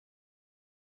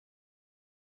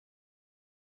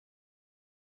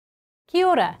Kia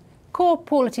ora, ko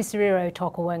Paula Tesoriero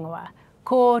tōku ingoa.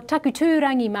 Ko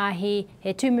takutūrangi mahi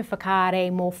he tumu whakaare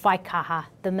mō Whaikaha,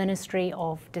 the Ministry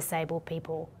of Disabled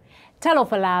People.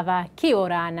 Talofa lava, kia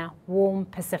ora ana, warm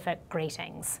Pacific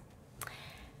greetings.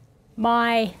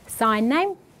 My sign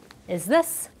name is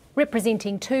this,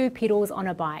 representing two pedals on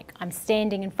a bike. I'm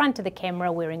standing in front of the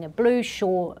camera wearing a blue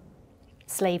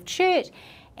short-sleeved shirt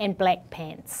and black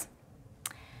pants.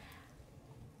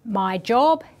 My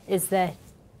job is the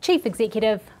Chief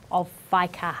Executive of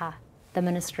Whaikaha, the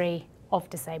Ministry of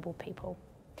Disabled People.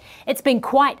 It's been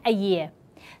quite a year.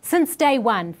 Since day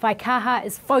one, Whaikaha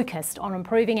is focused on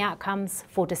improving outcomes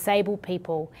for disabled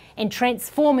people and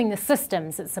transforming the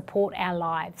systems that support our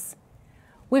lives.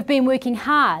 We've been working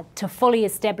hard to fully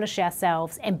establish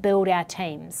ourselves and build our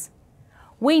teams.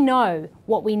 We know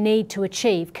what we need to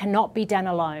achieve cannot be done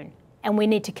alone, and we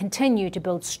need to continue to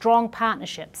build strong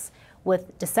partnerships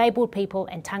with disabled people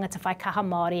and tangata Whaikaha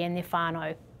Māori and their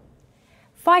whānau.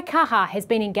 Whaikaha has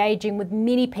been engaging with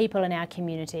many people in our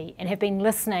community and have been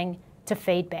listening to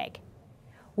feedback.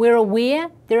 We're aware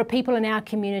there are people in our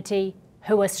community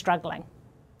who are struggling.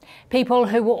 People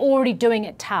who were already doing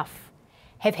it tough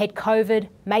have had COVID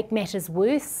make matters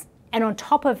worse, and on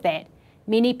top of that,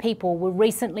 many people were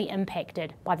recently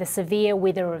impacted by the severe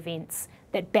weather events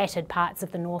that battered parts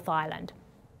of the North Island.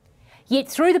 Yet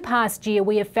through the past year,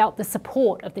 we have felt the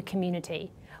support of the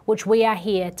community, which we are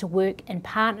here to work in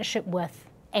partnership with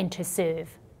and to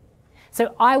serve.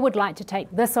 So I would like to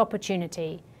take this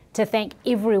opportunity to thank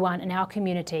everyone in our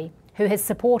community who has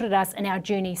supported us in our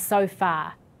journey so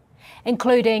far,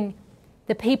 including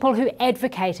the people who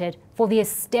advocated for the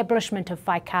establishment of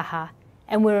Whaikaha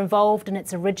and were involved in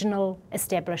its original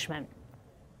establishment.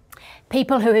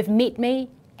 People who have met me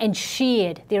and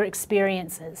shared their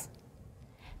experiences.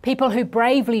 People who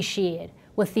bravely shared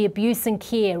with the Abuse and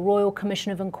Care Royal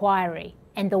Commission of Inquiry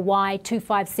and the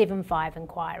Y2575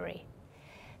 inquiry.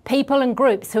 People and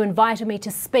groups who invited me to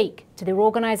speak to their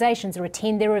organisations or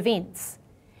attend their events.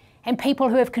 And people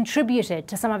who have contributed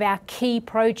to some of our key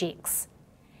projects.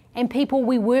 And people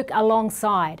we work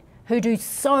alongside who do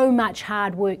so much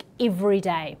hard work every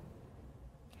day.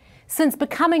 Since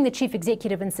becoming the Chief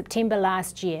Executive in September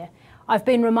last year, I've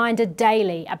been reminded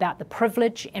daily about the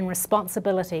privilege and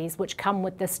responsibilities which come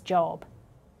with this job.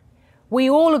 We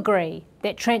all agree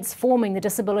that transforming the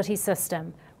disability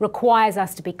system requires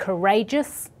us to be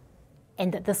courageous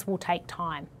and that this will take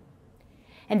time.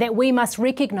 And that we must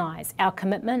recognise our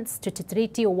commitments to Te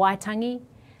Tiriti o Waitangi,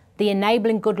 the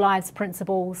Enabling Good Lives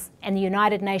Principles and the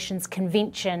United Nations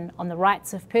Convention on the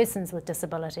Rights of Persons with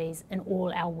Disabilities in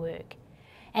all our work.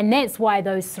 And that's why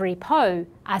those three po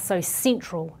are so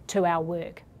central to our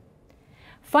work.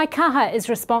 Whaikaha is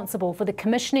responsible for the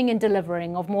commissioning and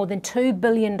delivering of more than $2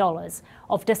 billion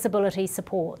of disability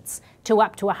supports to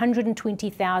up to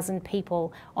 120,000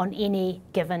 people on any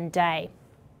given day.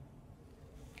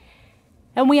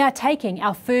 And we are taking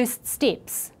our first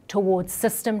steps towards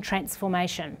system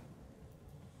transformation.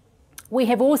 We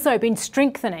have also been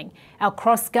strengthening our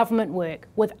cross-government work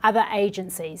with other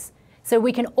agencies so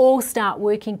we can all start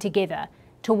working together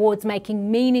towards making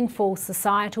meaningful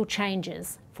societal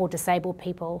changes for disabled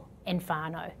people in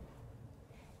whānau.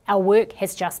 Our work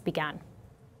has just begun.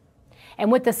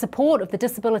 And with the support of the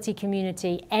disability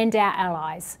community and our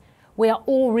allies, we are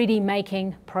already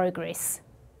making progress,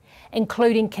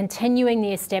 including continuing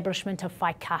the establishment of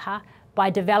Whaikaha by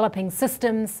developing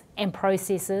systems and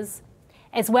processes,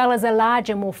 as well as a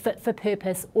larger, more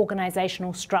fit-for-purpose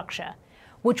organisational structure,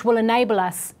 which will enable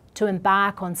us to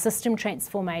embark on system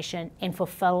transformation and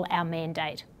fulfil our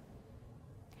mandate.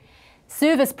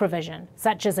 Service provision,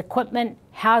 such as equipment,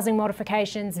 housing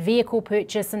modifications, vehicle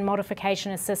purchase and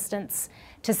modification assistance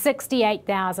to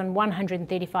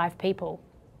 68,135 people.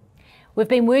 We've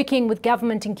been working with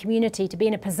government and community to be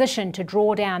in a position to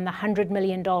draw down the $100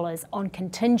 million on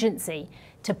contingency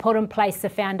to put in place the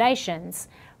foundations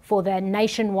for the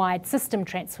nationwide system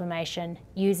transformation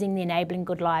using the Enabling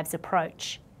Good Lives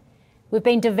approach. We've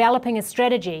been developing a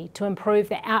strategy to improve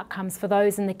the outcomes for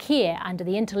those in the care under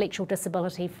the Intellectual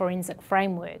Disability Forensic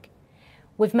Framework.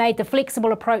 We've made the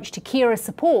flexible approach to carer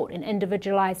support and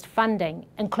individualised funding,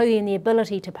 including the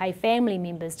ability to pay family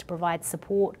members to provide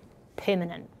support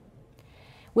permanent.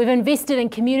 We've invested in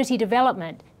community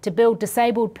development to build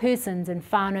disabled persons and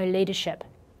whānau leadership.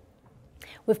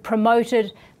 We've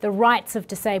promoted the rights of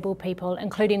disabled people,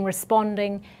 including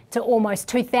responding to almost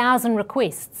 2,000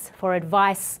 requests for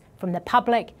advice from the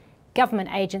public, government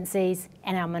agencies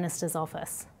and our Minister's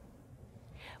Office.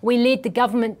 We led the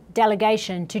government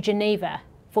delegation to Geneva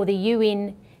for the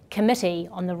UN Committee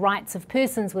on the Rights of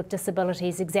Persons with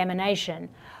Disabilities examination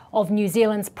of New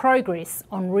Zealand's progress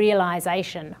on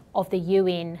realisation of the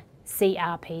UN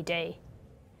CRPD.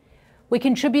 We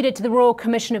contributed to the Royal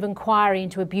Commission of Inquiry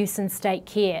into Abuse in State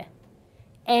Care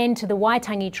and to the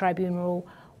Waitangi Tribunal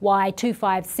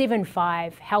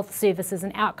Y2575 Health Services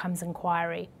and Outcomes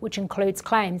Inquiry, which includes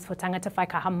claims for tangata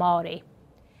whaikaha Māori.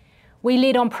 We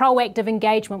led on proactive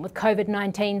engagement with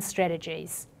COVID-19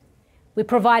 strategies. We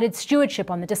provided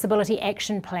stewardship on the Disability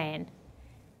Action Plan.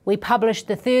 We published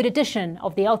the 3rd edition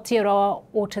of the Aotearoa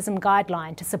Autism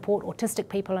Guideline to support autistic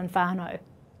people in whānau.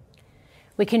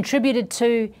 We contributed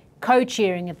to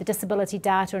co-chairing of the Disability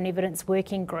Data and Evidence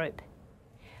Working Group.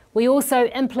 We also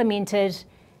implemented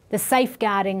the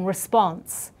safeguarding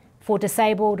response for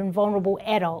disabled and vulnerable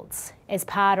adults as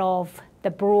part of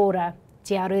the broader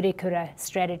Te Arurekura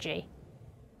strategy.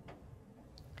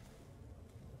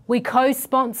 We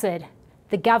co-sponsored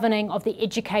the governing of the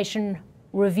Education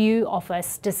Review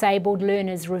Office Disabled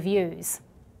Learners Reviews.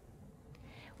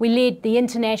 We led the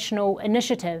International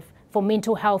Initiative for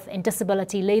Mental Health and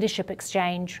Disability Leadership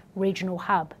Exchange Regional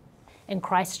Hub in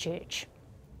Christchurch.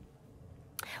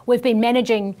 We've been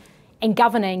managing and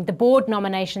governing the board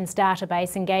nominations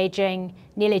database, engaging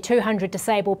nearly 200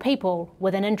 disabled people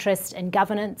with an interest in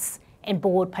governance and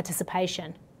board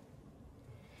participation.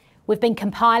 We've been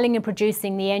compiling and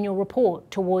producing the annual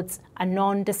report towards a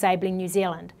non-disabling New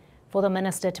Zealand for the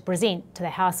Minister to present to the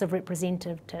House of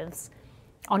Representatives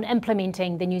on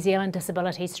implementing the New Zealand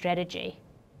Disability Strategy.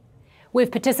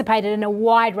 We've participated in a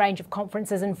wide range of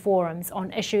conferences and forums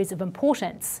on issues of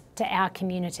importance to our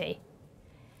community.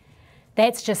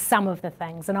 That's just some of the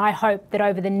things, and I hope that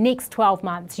over the next 12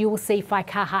 months you will see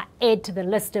Whaikaha add to the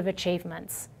list of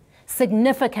achievements.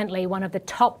 Significantly, one of the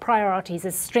top priorities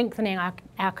is strengthening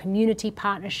our community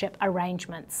partnership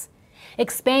arrangements,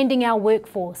 expanding our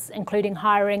workforce, including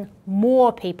hiring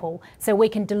more people so we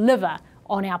can deliver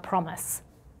on our promise,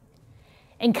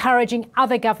 encouraging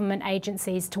other government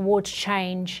agencies towards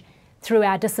change through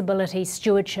our disability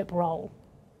stewardship role,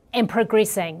 and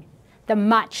progressing the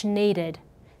much needed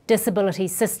disability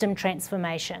system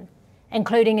transformation,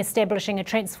 including establishing a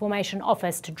transformation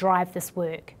office to drive this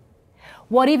work.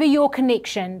 Whatever your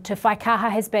connection to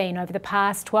Whaikaha has been over the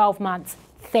past 12 months,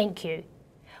 thank you.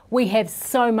 We have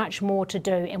so much more to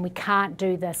do and we can't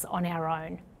do this on our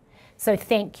own. So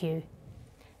thank you.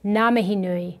 Ngā mihi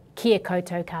nui, kia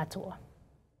koutou katoa.